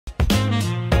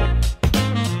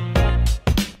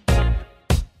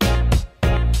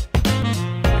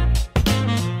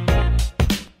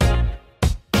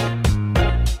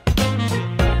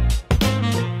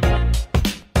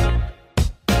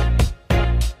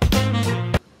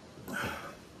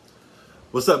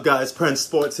What's up, guys? Prince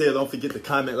Sports here. Don't forget to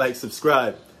comment, like,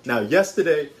 subscribe. Now,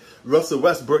 yesterday, Russell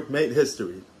Westbrook made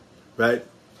history, right?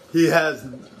 He has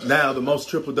now the most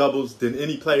triple-doubles than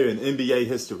any player in NBA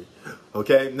history,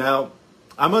 okay? Now,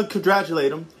 I'm going to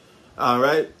congratulate him, all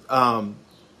right?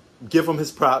 Give him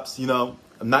his props, you know.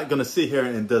 I'm not going to sit here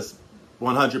and just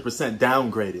 100%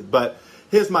 downgrade it. But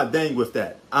here's my thing with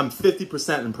that. I'm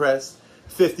 50% impressed,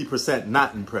 50%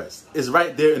 not impressed. It's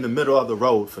right there in the middle of the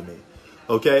road for me.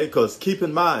 Okay, because keep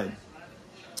in mind,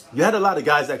 you had a lot of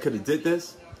guys that could have did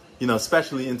this, you know,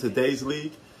 especially in today's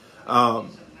league.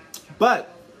 But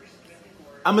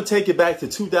I'm going to take it back to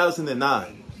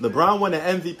 2009. LeBron won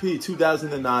an MVP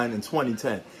 2009 and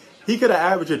 2010. He could have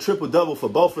averaged a triple-double for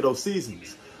both of those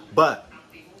seasons. But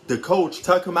the coach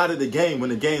took him out of the game when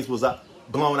the games was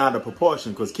blown out of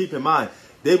proportion. Because keep in mind,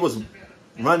 they was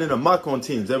running amok on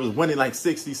teams. They was winning like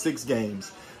 66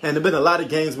 games. And there been a lot of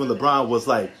games when LeBron was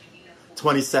like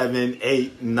 27,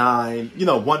 8, 9, you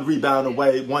know, 1 rebound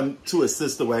away, 2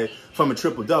 assists away from a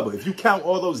triple-double. If you count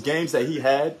all those games that he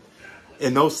had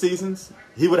in those seasons,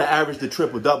 he would have averaged a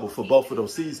triple-double for both of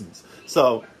those seasons.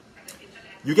 So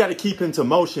you got to keep into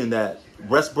motion that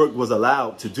Westbrook was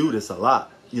allowed to do this a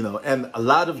lot, you know, and a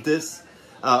lot of this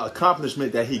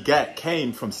accomplishment that he got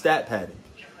came from stat padding.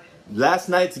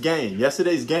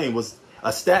 Yesterday's game was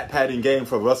a stat padding game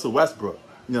for Russell Westbrook,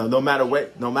 you know, no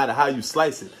matter how you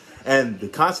slice it. And the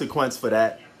consequence for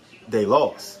that, they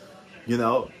lost, you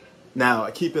know. Now,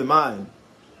 keep in mind,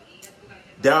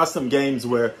 there are some games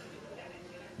where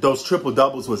those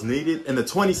triple-doubles was needed. In the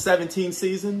 2017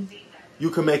 season, you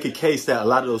can make a case that a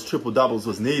lot of those triple-doubles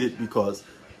was needed because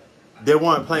he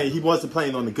wasn't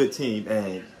playing on a good team,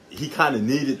 and he kind of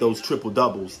needed those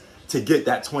triple-doubles to get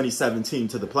that 2017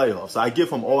 to the playoffs. So I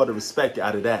give him all the respect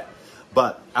out of that.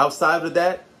 But outside of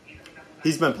that,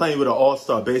 he's been playing with an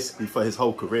all-star basically for his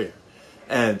whole career.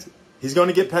 And he's going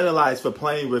to get penalized for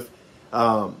playing with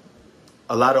a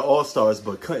lot of all-stars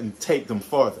but couldn't take them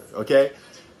farther, okay?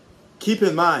 Keep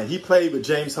in mind, he played with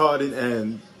James Harden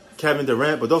and Kevin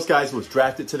Durant, but those guys was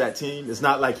drafted to that team. It's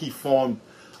not like he formed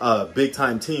a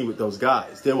big-time team with those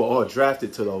guys. They were all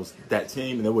drafted to that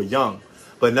team, and they were young.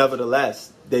 But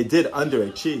nevertheless, they did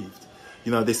underachieve.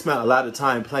 You know, they spent a lot of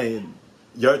time playing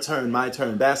your turn, my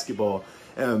turn basketball.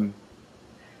 And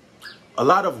a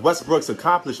lot of Westbrook's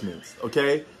accomplishments,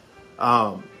 okay,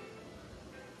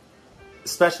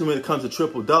 especially when it comes to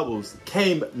triple-doubles,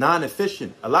 came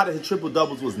non-efficient. A lot of his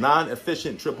triple-doubles was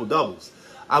non-efficient triple-doubles.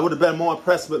 I would have been more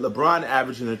impressed with LeBron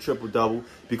averaging a triple-double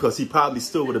because he probably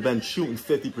still would have been shooting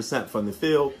 50% from the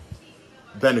field,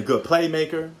 been a good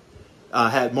playmaker,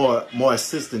 had more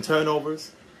assists and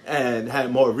turnovers, and had a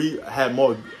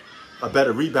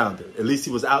better rebounder. At least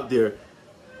he was out there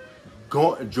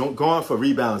going for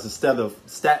rebounds instead of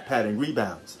stat padding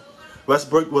rebounds.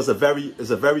 Westbrook is a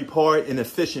very poor,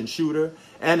 inefficient shooter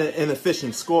and an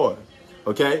inefficient scorer.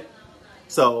 Okay,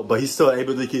 but he's still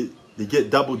able to get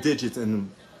double digits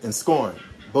in scoring.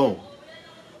 Boom.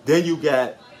 Then you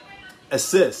got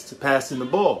assists, passing the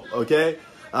ball. Okay,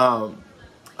 a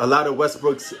lot of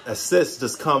Westbrook's assists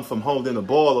just come from holding the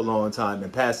ball a long time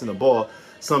and passing the ball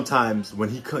sometimes when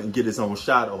he couldn't get his own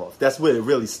shot off. That's where it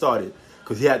really started.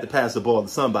 Because he had to pass the ball to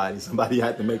somebody. Somebody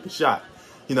had to make the shot.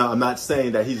 You know, I'm not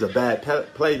saying that he's a bad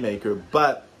playmaker,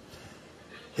 but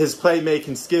his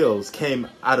playmaking skills came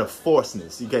out of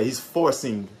forceness. Okay, he's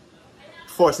forcing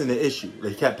the issue.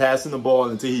 He kept passing the ball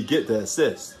until he get the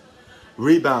assist.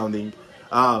 Rebounding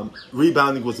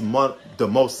was the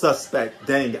most suspect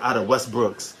thing out of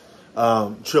Westbrook's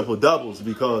triple-doubles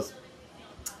because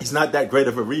he's not that great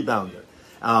of a rebounder.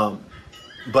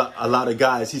 But a lot of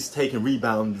guys, he's taking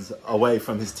rebounds away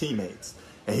from his teammates.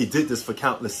 And he did this for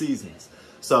countless seasons.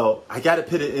 So I got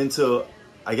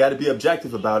to be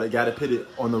objective about it. Got to put it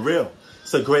on the real.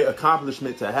 It's a great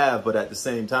accomplishment to have, but at the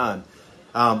same time,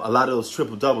 a lot of those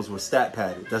triple-doubles were stat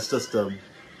padded. That's just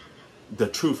the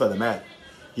truth of the matter.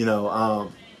 You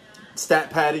know, stat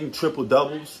padding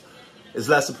triple-doubles is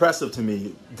less impressive to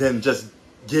me than just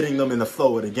getting them in the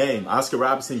flow of the game. Oscar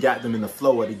Robertson got them in the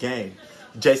flow of the game.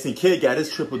 Jason Kidd got his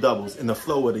triple-doubles in the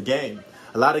flow of the game.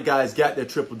 A lot of guys got their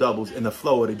triple-doubles in the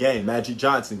flow of the game. Magic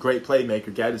Johnson, great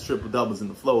playmaker, got his triple-doubles in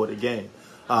the flow of the game.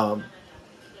 I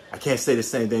can't say the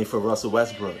same thing for Russell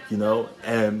Westbrook, you know.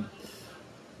 And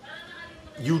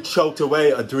you choked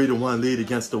away a 3-1 lead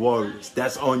against the Warriors.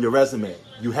 That's on your resume.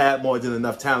 You had more than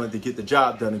enough talent to get the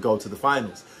job done and go to the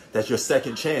finals. That's your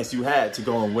second chance you had to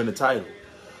go and win the title.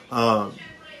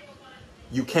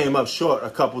 You came up short a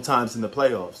couple times in the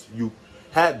playoffs. You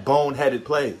had boneheaded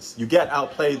plays. You get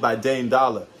outplayed by Dame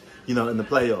Dollar, you know, in the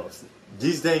playoffs.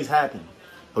 These things happen.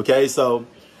 Okay, so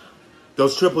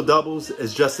those triple doubles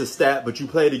is just a stat, but you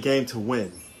play the game to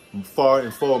win. Far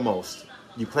and foremost,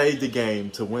 you played the game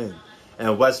to win.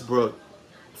 And Westbrook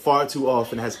far too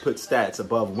often has put stats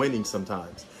above winning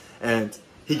sometimes. And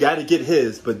he got to get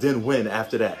his, but then win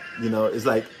after that. You know, it's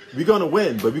like, we're going to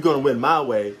win, but we're going to win my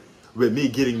way with me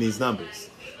getting these numbers.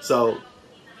 So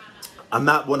I'm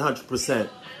not 100%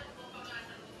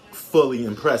 fully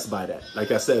impressed by that.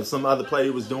 Like I said, if some other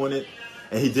player was doing it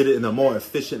and he did it in a more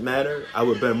efficient manner, I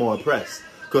would have been more impressed.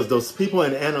 Because those people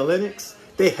in analytics,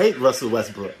 they hate Russell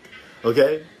Westbrook,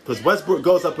 okay? Because Westbrook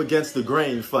goes up against the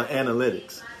grain for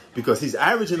analytics. Because he's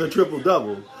averaging a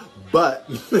triple-double, but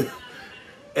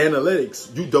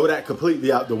analytics, you throw that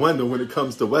completely out the window when it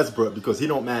comes to Westbrook because he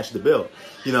don't match the bill.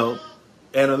 You know,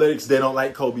 analytics, they don't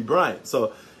like Kobe Bryant.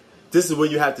 So this is where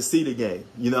you have to see the game,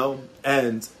 you know?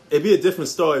 And it'd be a different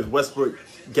story if Westbrook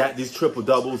got these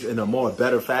triple-doubles in a more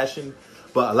better fashion,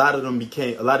 but a lot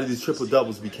of these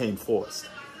triple-doubles became forced,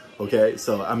 okay?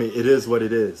 So, I mean, it is what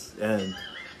it is.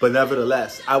 But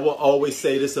nevertheless, I will always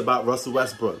say this about Russell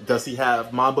Westbrook. Does he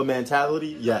have Mamba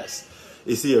mentality? Yes.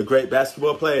 Is he a great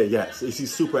basketball player? Yes. Is he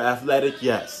super athletic?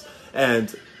 Yes.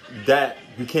 And that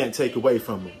you can't take away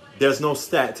from him. There's no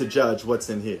stat to judge what's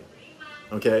in here,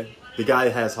 okay? The guy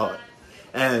has heart.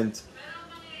 And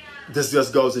this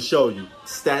just goes to show you,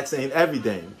 stats ain't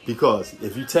everything. Because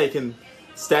if you're taking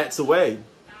stats away,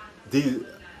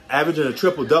 averaging a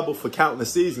triple-double for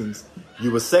countless seasons, you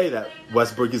would say that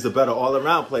Westbrook is a better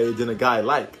all-around player than a guy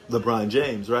like LeBron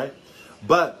James, right?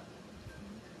 But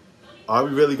are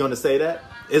we really going to say that?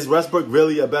 Is Westbrook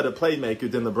really a better playmaker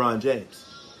than LeBron James?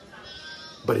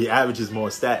 But he averages more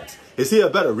stats. Is he a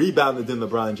better rebounder than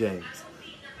LeBron James?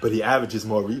 But he averages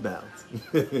more rebounds.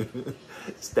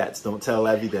 Stats don't tell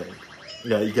everything. You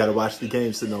know, you got to watch the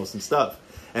games to know some stuff.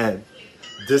 And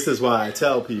this is why I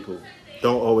tell people,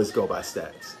 don't always go by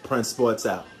stats. Prince Sports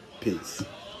out. Peace.